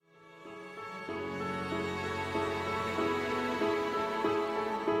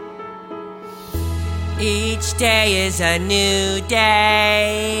Each day is a new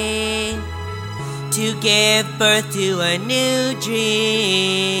day to give birth to a new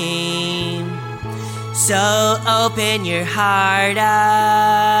dream. So open your heart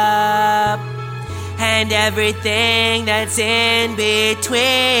up and everything that's in between.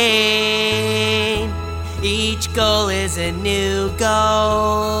 Each goal is a new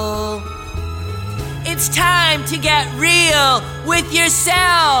goal. It's time to get real with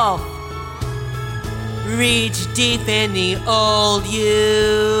yourself. Reach deep in the old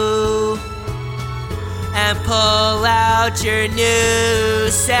you and pull out your new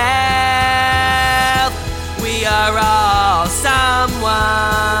self. We are all someone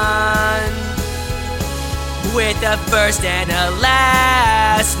with a first and a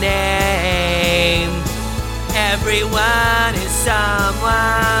last name. Everyone is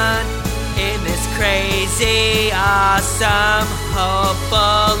someone in this crazy, awesome,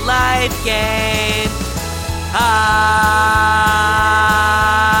 hopeful life game.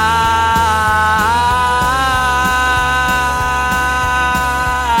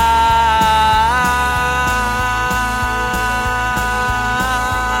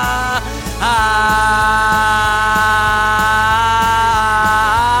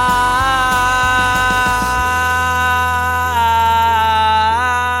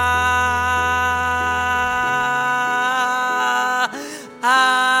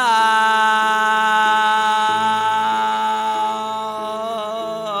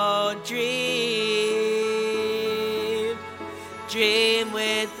 Dream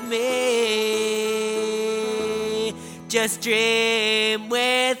with me. Just dream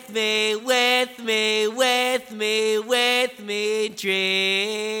with me, with me, with me, with me. Dream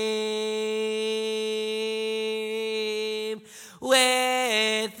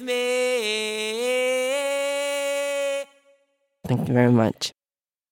with me. Thank you very much.